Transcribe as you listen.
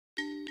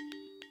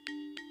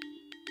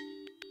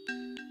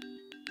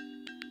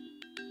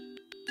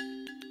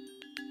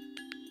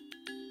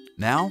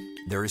Now,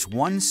 there is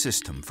one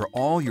system for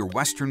all your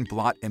Western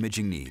blot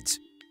imaging needs,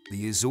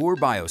 the Azure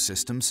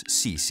Biosystems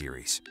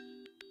cSeries.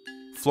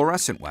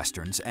 Fluorescent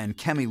westerns and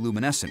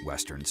chemiluminescent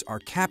westerns are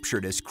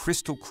captured as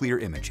crystal clear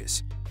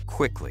images,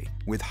 quickly,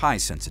 with high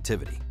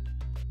sensitivity.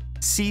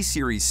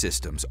 cSeries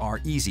systems are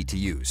easy to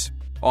use,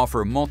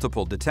 offer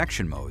multiple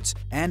detection modes,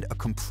 and a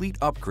complete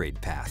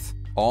upgrade path,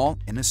 all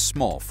in a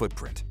small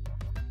footprint.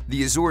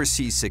 The Azure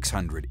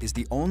C600 is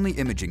the only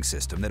imaging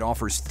system that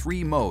offers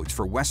 3 modes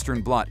for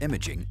Western blot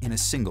imaging in a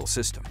single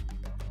system: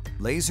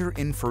 laser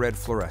infrared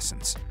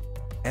fluorescence,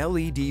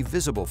 LED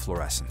visible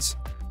fluorescence,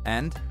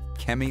 and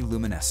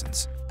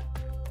chemiluminescence.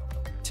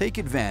 Take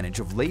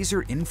advantage of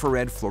laser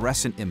infrared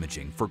fluorescent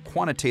imaging for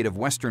quantitative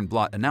Western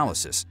blot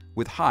analysis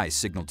with high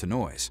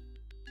signal-to-noise.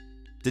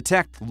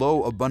 Detect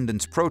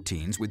low-abundance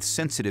proteins with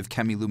sensitive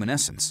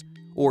chemiluminescence,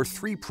 or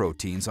 3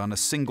 proteins on a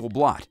single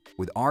blot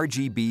with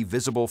RGB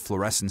visible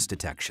fluorescence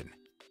detection.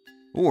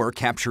 Or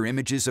capture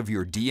images of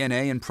your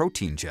DNA and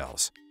protein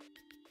gels.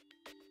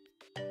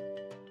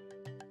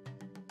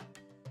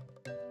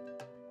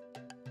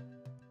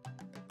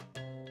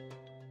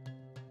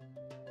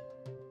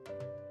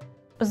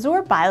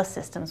 Azure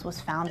Biosystems was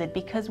founded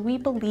because we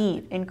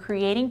believe in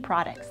creating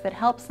products that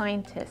help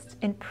scientists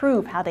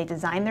improve how they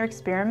design their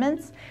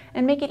experiments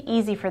and make it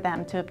easy for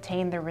them to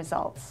obtain their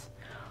results.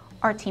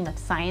 Our team of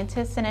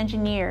scientists and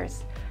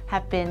engineers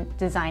have been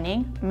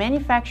designing,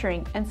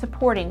 manufacturing, and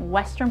supporting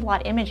Western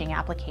blot imaging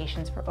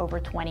applications for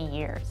over 20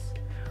 years.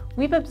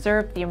 We've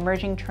observed the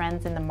emerging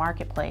trends in the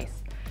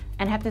marketplace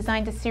and have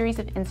designed a series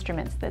of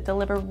instruments that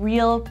deliver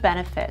real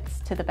benefits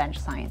to the bench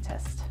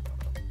scientist.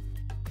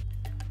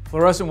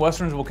 Fluorescent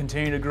westerns will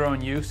continue to grow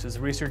in use as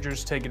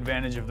researchers take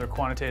advantage of their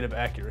quantitative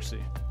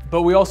accuracy.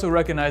 But we also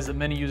recognize that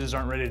many users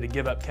aren't ready to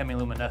give up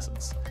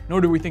chemiluminescence,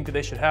 nor do we think that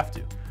they should have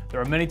to. There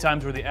are many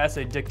times where the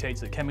assay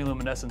dictates that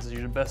chemiluminescence is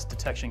your best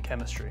detection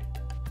chemistry.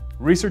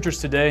 Researchers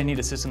today need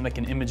a system that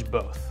can image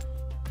both.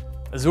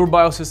 Azure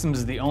Biosystems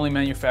is the only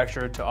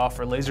manufacturer to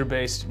offer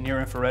laser-based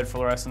near-infrared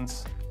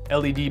fluorescence,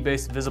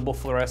 LED-based visible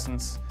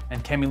fluorescence,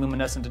 and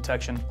chemiluminescent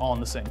detection all in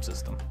the same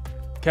system.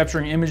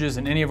 Capturing images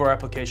in any of our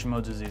application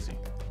modes is easy.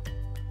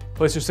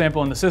 Place your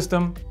sample in the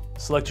system,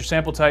 select your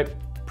sample type,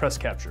 press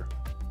capture.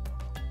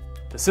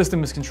 The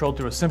system is controlled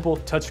through a simple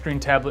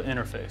touchscreen tablet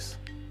interface.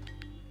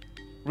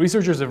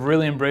 Researchers have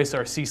really embraced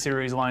our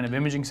cSeries line of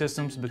imaging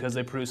systems because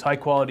they produce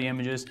high-quality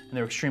images and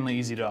they're extremely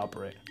easy to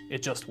operate.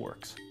 It just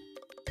works.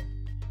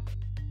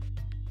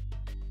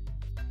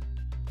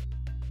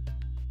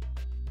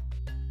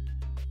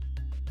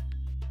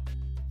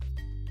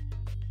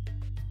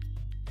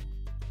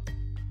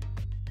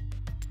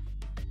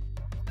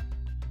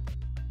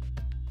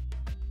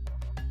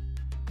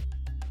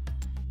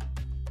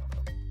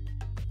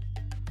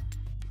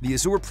 The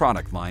Azure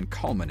product line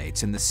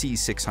culminates in the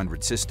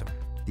C600 system,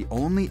 the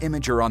only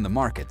imager on the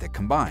market that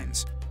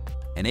combines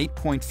an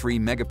 8.3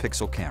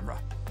 megapixel camera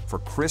for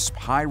crisp,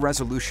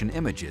 high-resolution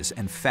images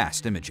and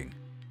fast imaging,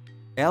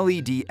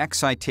 LED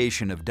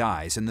excitation of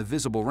dyes in the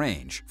visible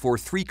range for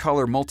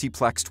 3-color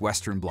multiplexed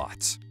Western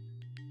blots,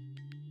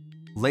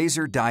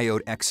 laser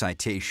diode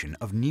excitation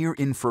of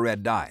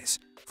near-infrared dyes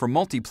for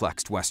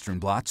multiplexed Western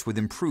blots with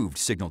improved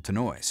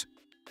signal-to-noise,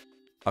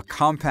 a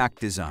compact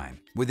design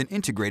with an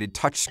integrated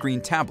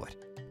touchscreen tablet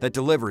that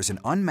delivers an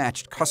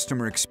unmatched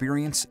customer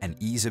experience and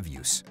ease of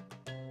use.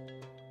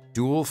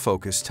 Dual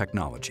focus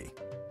technology.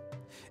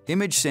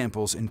 Image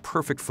samples in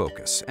perfect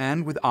focus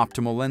and with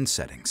optimal lens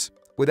settings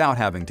without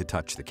having to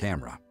touch the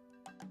camera.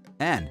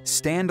 And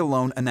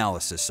standalone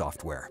analysis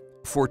software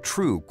for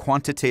true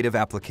quantitative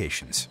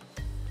applications.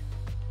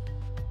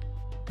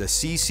 The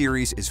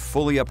cSeries is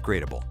fully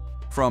upgradable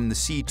from the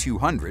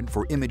C200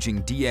 for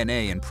imaging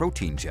DNA and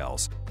protein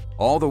gels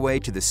all the way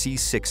to the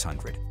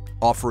C600,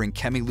 offering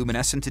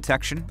chemiluminescent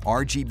detection,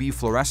 RGB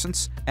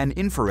fluorescence, and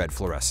infrared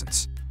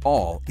fluorescence,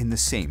 all in the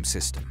same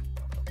system.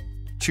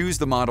 Choose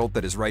the model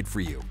that is right for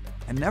you,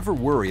 and never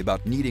worry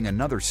about needing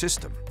another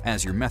system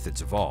as your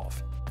methods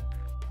evolve.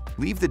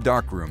 Leave the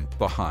darkroom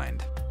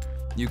behind.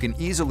 You can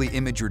easily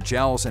image your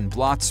gels and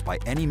blots by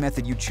any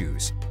method you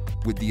choose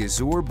with the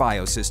Azure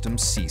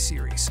Biosystems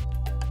cSeries.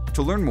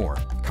 To learn more,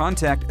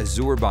 contact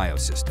Azure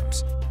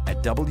Biosystems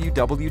at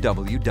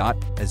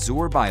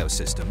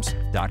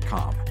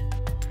www.azurebiosystems.com.